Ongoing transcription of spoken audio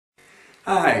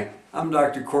Hi, I'm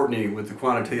Dr. Courtney with the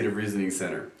Quantitative Reasoning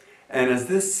Center. And as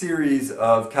this series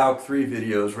of Calc 3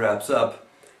 videos wraps up,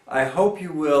 I hope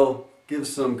you will give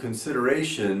some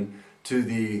consideration to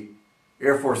the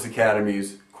Air Force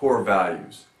Academy's core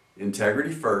values: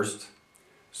 integrity first,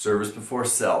 service before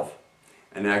self,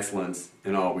 and excellence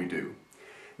in all we do.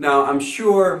 Now, I'm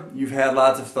sure you've had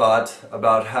lots of thought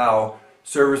about how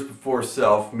service before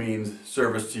self means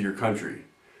service to your country,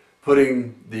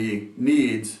 putting the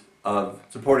needs of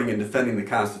supporting and defending the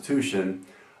Constitution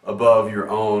above your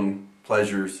own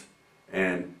pleasures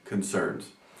and concerns.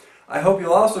 I hope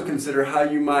you'll also consider how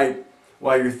you might,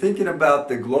 while you're thinking about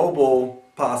the global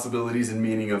possibilities and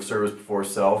meaning of service before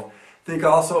self, think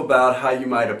also about how you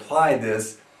might apply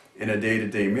this in a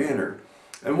day-to-day manner.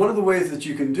 And one of the ways that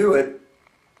you can do it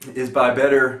is by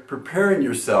better preparing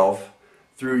yourself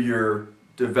through your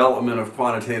development of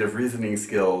quantitative reasoning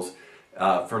skills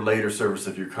for later service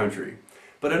of your country.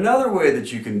 But another way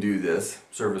that you can do this,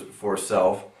 service before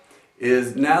self,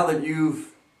 is now that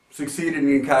you've succeeded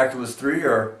in Calculus 3,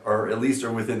 or at least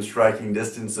are within striking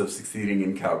distance of succeeding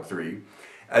in Calc 3,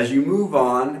 as you move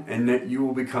on and that you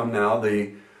will become now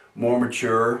the more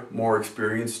mature, more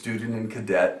experienced student and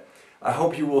cadet, I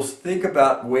hope you will think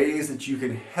about ways that you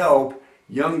can help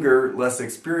younger, less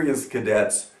experienced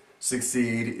cadets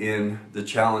succeed in the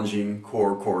challenging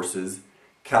core courses,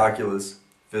 calculus,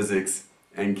 physics,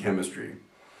 and chemistry.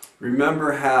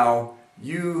 Remember how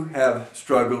you have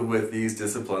struggled with these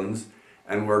disciplines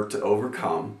and worked to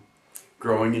overcome,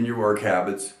 growing in your work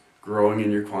habits, growing in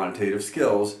your quantitative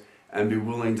skills, and be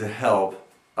willing to help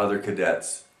other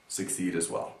cadets succeed as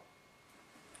well.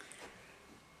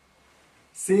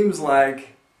 Seems like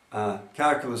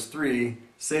Calculus 3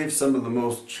 saves some of the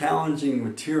most challenging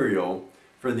material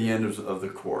for the end of the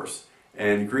course,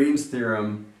 and Green's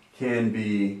theorem can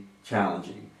be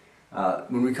challenging.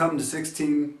 When we come to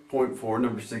 16.4,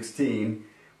 number 16,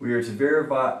 we are to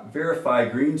verify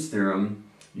Green's theorem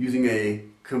using a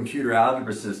computer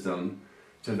algebra system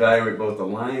to evaluate both the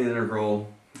line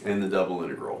integral and the double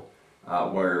integral,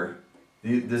 where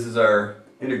this is our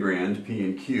integrand, P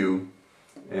and Q,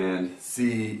 and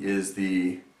C is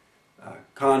the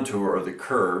contour or the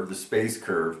curve, the space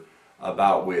curve,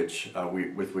 about which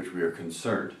with which we are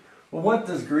concerned. Well, what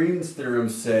does Green's theorem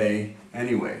say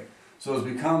anyway? So as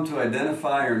we come to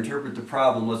identify or interpret the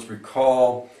problem, let's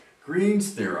recall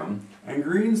Green's theorem. And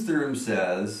Green's theorem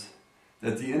says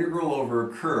that the integral over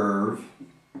a curve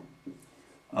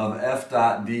of f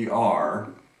dot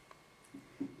dr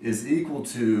is equal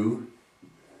to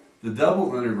the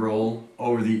double integral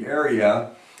over the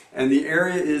area, and the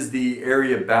area is the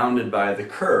area bounded by the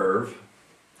curve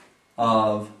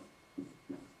of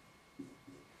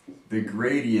the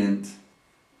gradient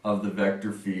of the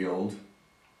vector field.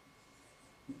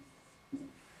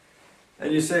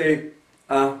 And you say,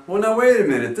 well, now wait a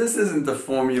minute, this isn't the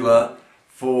formula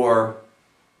for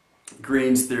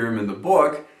Green's theorem in the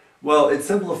book. Well, it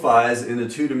simplifies in a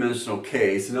two-dimensional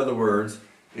case. In other words,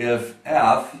 if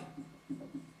f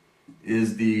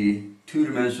is the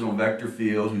two-dimensional vector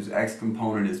field whose x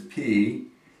component is p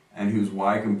and whose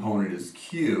y component is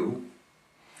q,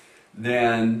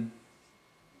 then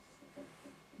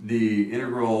the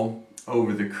integral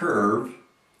over the curve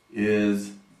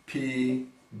is p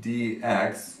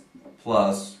dx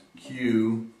plus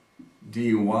q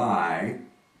dy,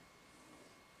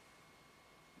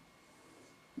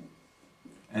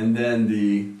 and then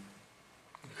the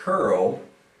curl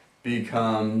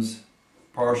becomes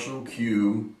partial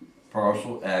q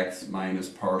partial x minus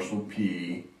partial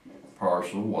p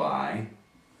partial y,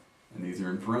 and these are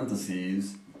in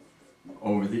parentheses,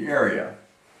 over the area.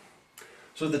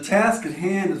 So the task at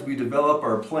hand as we develop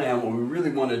our plan, what we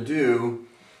really want to do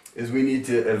is we need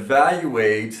to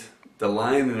evaluate the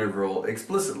line integral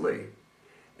explicitly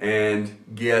and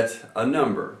get a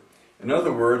number. In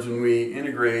other words, when we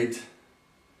integrate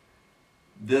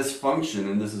this function,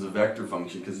 and this is a vector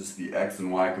function because it's the x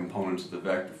and y components of the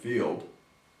vector field,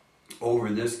 over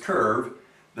this curve,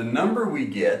 the number we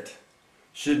get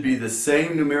should be the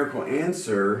same numerical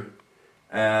answer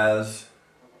as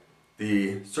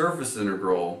the surface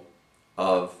integral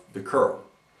of the curl.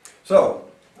 So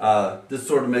this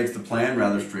sort of makes the plan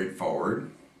rather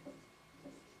straightforward.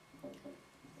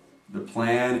 The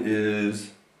plan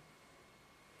is,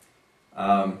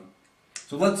 so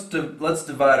let's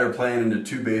divide our plan into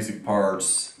two basic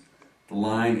parts: the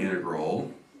line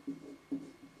integral,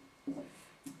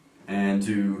 and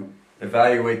to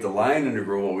evaluate the line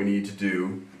integral, what we need to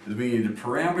do is we need to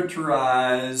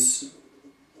parameterize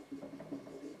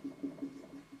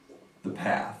the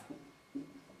path.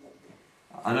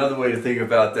 Another way to think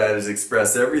about that is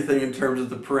express everything in terms of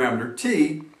the parameter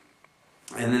t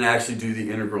and then actually do the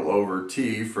integral over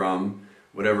t from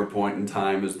whatever point in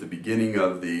time is the beginning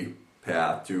of the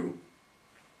path to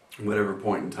whatever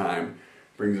point in time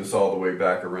brings us all the way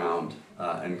back around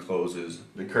and closes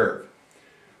the curve.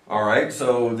 Alright,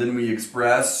 so then we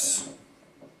express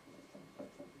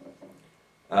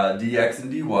dx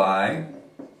and dy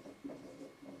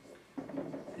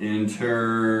in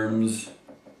terms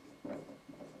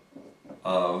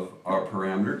of our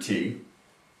parameter t,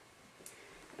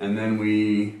 and then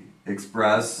we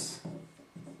express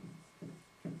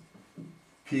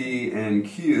p and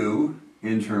q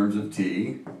in terms of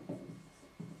t,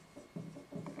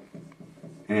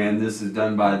 and this is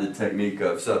done by the technique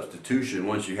of substitution.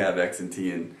 Once you have x and t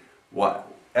and y,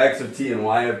 x of t and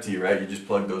y of t, right, you just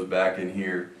plug those back in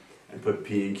here and put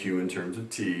p and q in terms of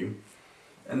t,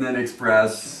 and then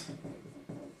express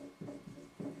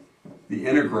the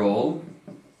integral,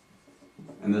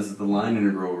 and this is the line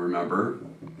integral, remember,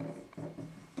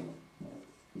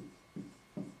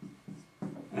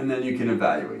 and then you can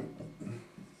evaluate.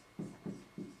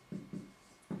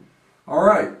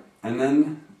 Alright, and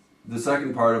then the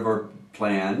second part of our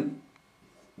plan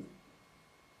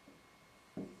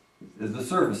is the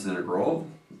surface integral,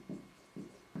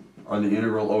 or the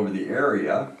integral over the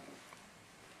area.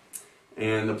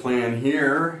 And the plan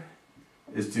here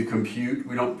is to compute,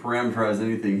 we don't parameterize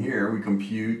anything here, we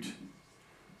compute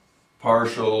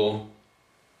partial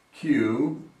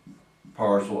q,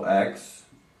 partial x,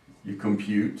 you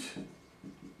compute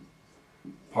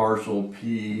partial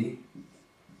p,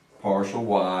 partial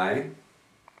y.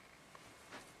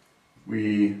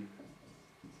 We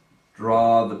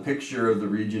draw the picture of the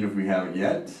region if we haven't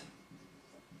yet.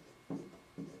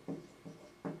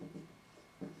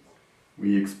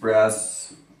 We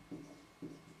express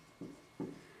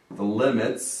the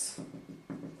limits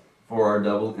for our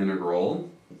double integral.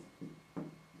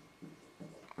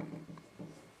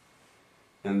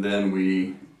 And then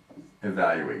we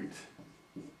evaluate.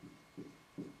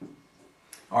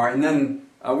 Alright, and then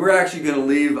we're actually going to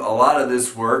leave a lot of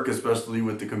this work, especially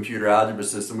with the computer algebra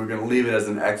system, we're going to leave it as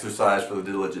an exercise for the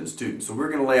diligent student. So we're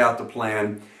going to lay out the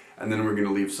plan, and then we're going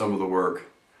to leave some of the work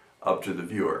up to the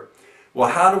viewer. Well,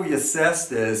 how do we assess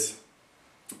this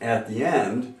at the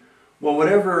end? Well,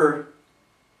 whatever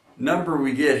number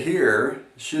we get here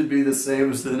should be the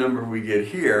same as the number we get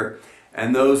here,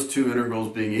 and those two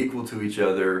integrals being equal to each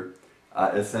other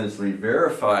essentially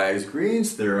verifies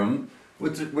Green's theorem,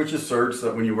 which asserts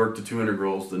that when you work the two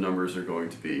integrals, the numbers are going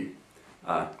to be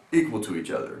equal to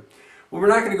each other. Well, we're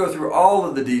not going to go through all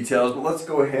of the details, but let's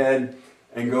go ahead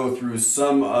and go through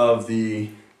some of the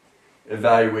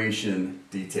evaluation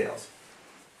details.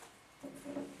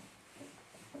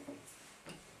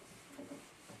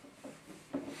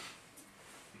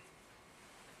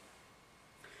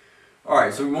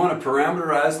 Alright, so we want to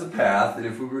parameterize the path, and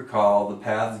if we recall, the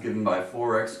path is given by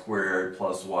 4x squared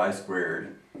plus y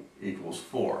squared equals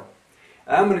 4.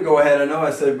 And I'm going to go ahead, I know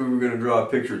I said we were going to draw a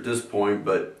picture at this point,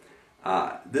 but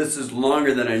this is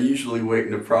longer than I usually wait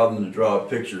in a problem to draw a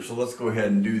picture, so let's go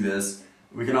ahead and do this.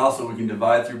 We can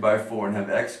divide through by 4 and have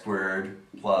x squared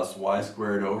plus y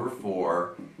squared over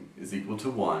 4 is equal to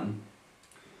 1.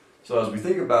 So as we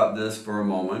think about this for a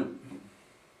moment,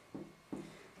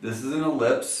 this is an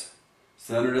ellipse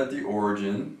centered at the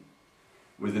origin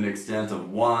with an extent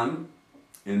of 1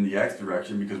 in the x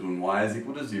direction, because when y is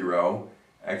equal to 0,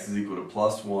 x is equal to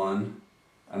plus 1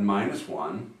 and minus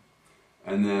 1.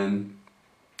 And then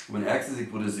when x is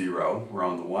equal to 0, we're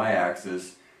on the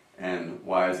y-axis, and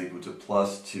y is equal to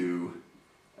plus 2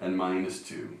 and minus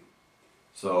 2.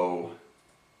 So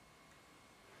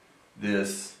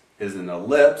this is an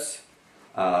ellipse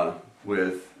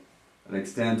with an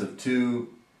extent of 2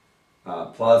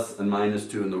 plus and minus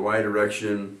 2 in the y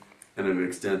direction, and an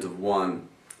extent of 1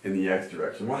 in the x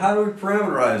direction. Well, how do we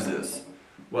parameterize this?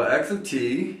 Well, x of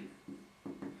t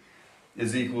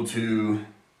is equal to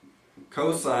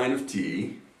cosine of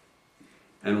t,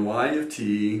 and y of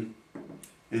t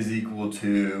is equal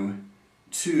to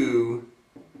 2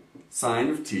 sine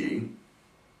of t,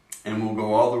 and we'll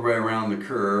go all the way around the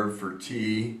curve for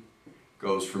t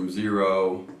goes from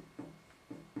 0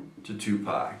 to 2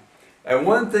 pi. And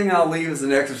one thing I'll leave as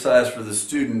an exercise for the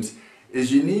students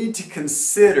is you need to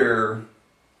consider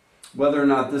whether or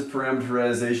not this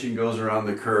parameterization goes around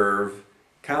the curve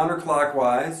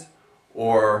counterclockwise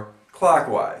or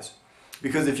clockwise.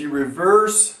 Because if you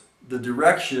reverse the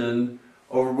direction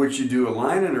over which you do a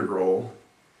line integral,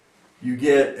 you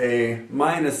get a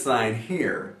minus sign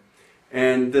here.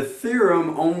 And the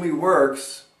theorem only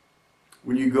works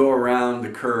when you go around the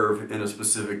curve in a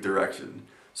specific direction.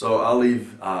 So I'll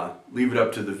leave it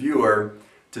up to the viewer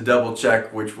to double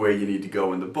check which way you need to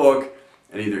go in the book,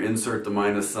 and either insert the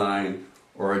minus sign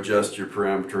or adjust your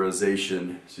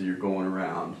parameterization so you're going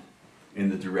around in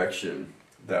the direction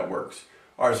that works.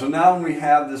 Alright, so now when we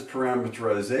have this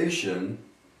parameterization,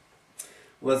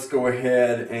 let's go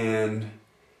ahead and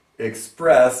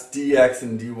express dx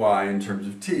and dy in terms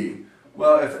of t.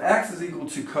 Well, if x is equal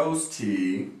to cos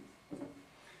t,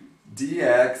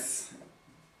 dx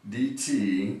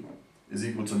dt is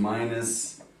equal to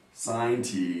minus sine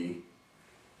t,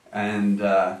 and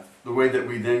the way that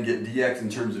we then get dx in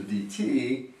terms of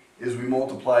dt is we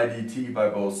multiply dt by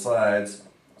both sides,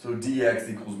 so dx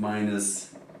equals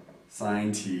minus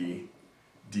sine t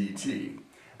dt.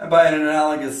 And by an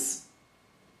analogous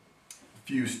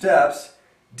few steps,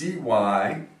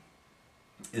 dy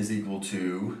is equal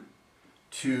to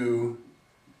 2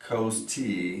 cos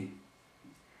t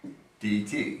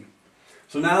dt.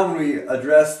 So now when we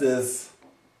address this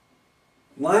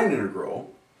line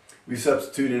integral, we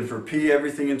substitute in for p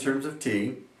everything in terms of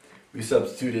t, we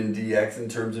substitute in dx in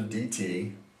terms of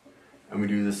dt, and we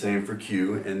do the same for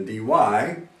q and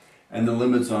dy, and the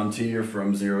limits on t are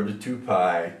from 0 to 2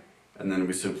 pi, and then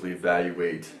we simply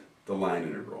evaluate the line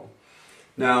integral.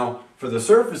 Now, for the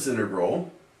surface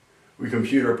integral, we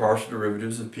compute our partial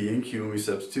derivatives of p and q and we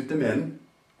substitute them in,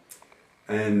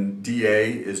 and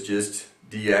dA is just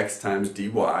dx times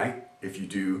dy if you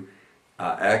do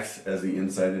x as the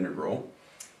inside integral.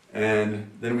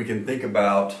 And then we can think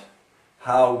about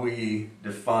how we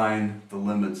define the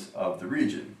limits of the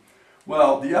region.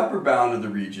 Well, the upper bound of the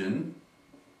region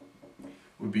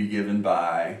would be given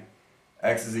by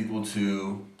x is equal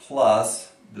to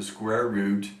plus the square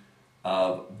root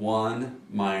of 1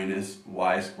 minus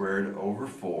y squared over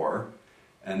 4,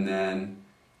 and then,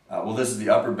 well, this is the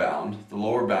upper bound. The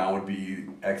lower bound would be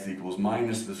x equals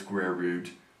minus the square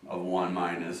root of 1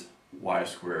 minus y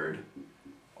squared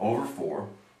over 4,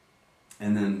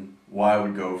 and then y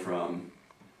would go from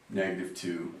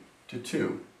 -2 to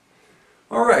 2.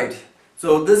 Alright,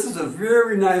 so this is a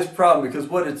very nice problem because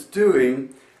what it's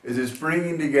doing is it's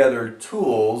bringing together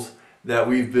tools that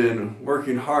we've been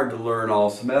working hard to learn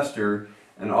all semester,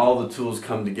 and all the tools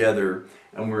come together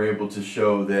and we're able to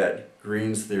show that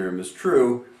Green's theorem is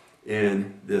true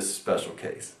in this special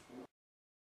case.